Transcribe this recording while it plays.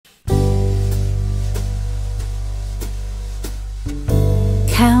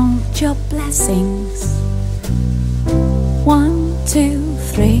Count your blessings. 1, 2,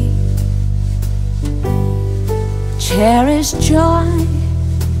 3. Cherish joy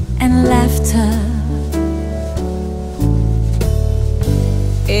and laughter.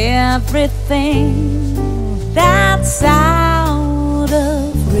 Everything that's out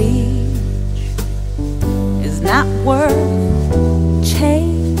of reach is not worth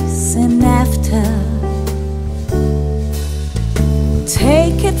chasing after.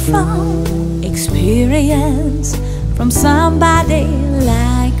 Take it from experience, from somebody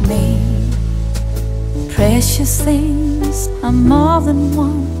like me. Precious things are more than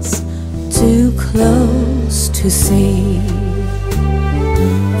once too close to see.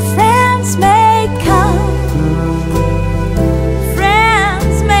 Friends may come,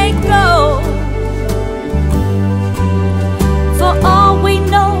 friends may go. For all we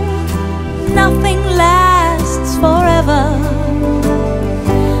know, nothing lasts forever.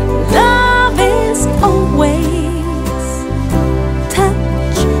 Love is always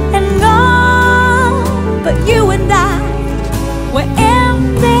touch and go. But you and I, we're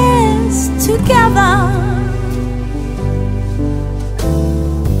in this together.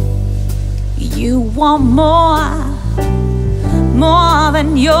 You want more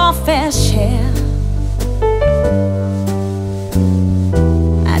than your fair share.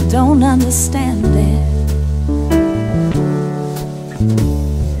 I don't understand it.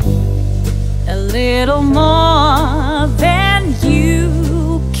 A little more than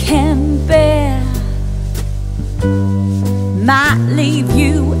you can bear might leave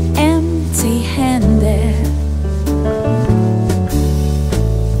you empty-handed.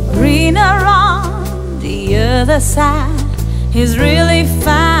 Greener on the other side is really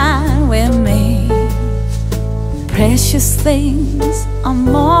fine with me. Precious things are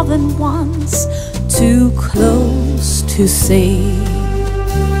more than once too close to see.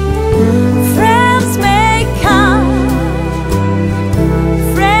 Friends may come,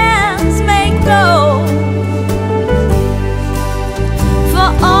 friends may go. For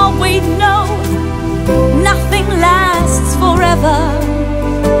all we know, nothing lasts forever.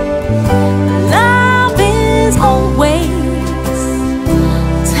 Love is always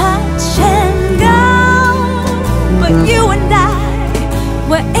touch and go. But you and I,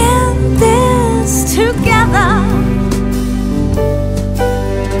 we're in this together.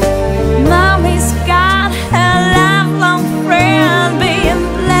 Mommy's got her lifelong friend being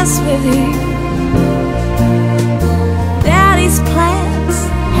blessed with you. Daddy's plans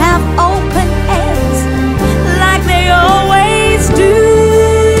have open ends like they always do.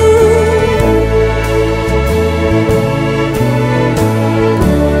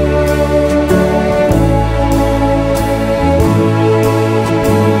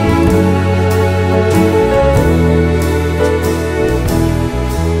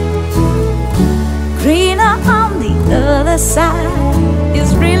 Greener on the other side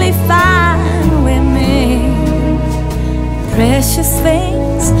is really fine with me. Precious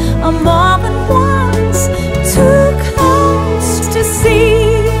things are more than once too close to see.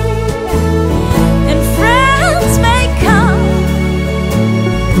 And friends may come,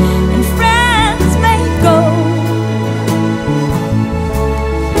 and friends may go.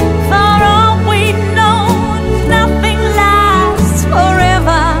 For all we know, nothing lasts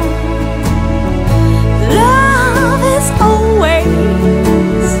forever. Love is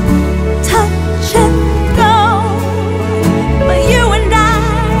always touch and go. But you and I,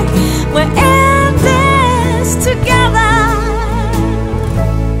 we're in this together.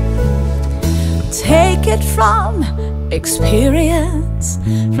 Take it from experience,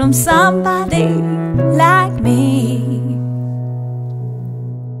 from somebody like me.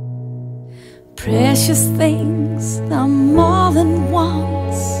 Precious things are more than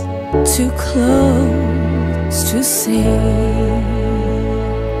once too close to see.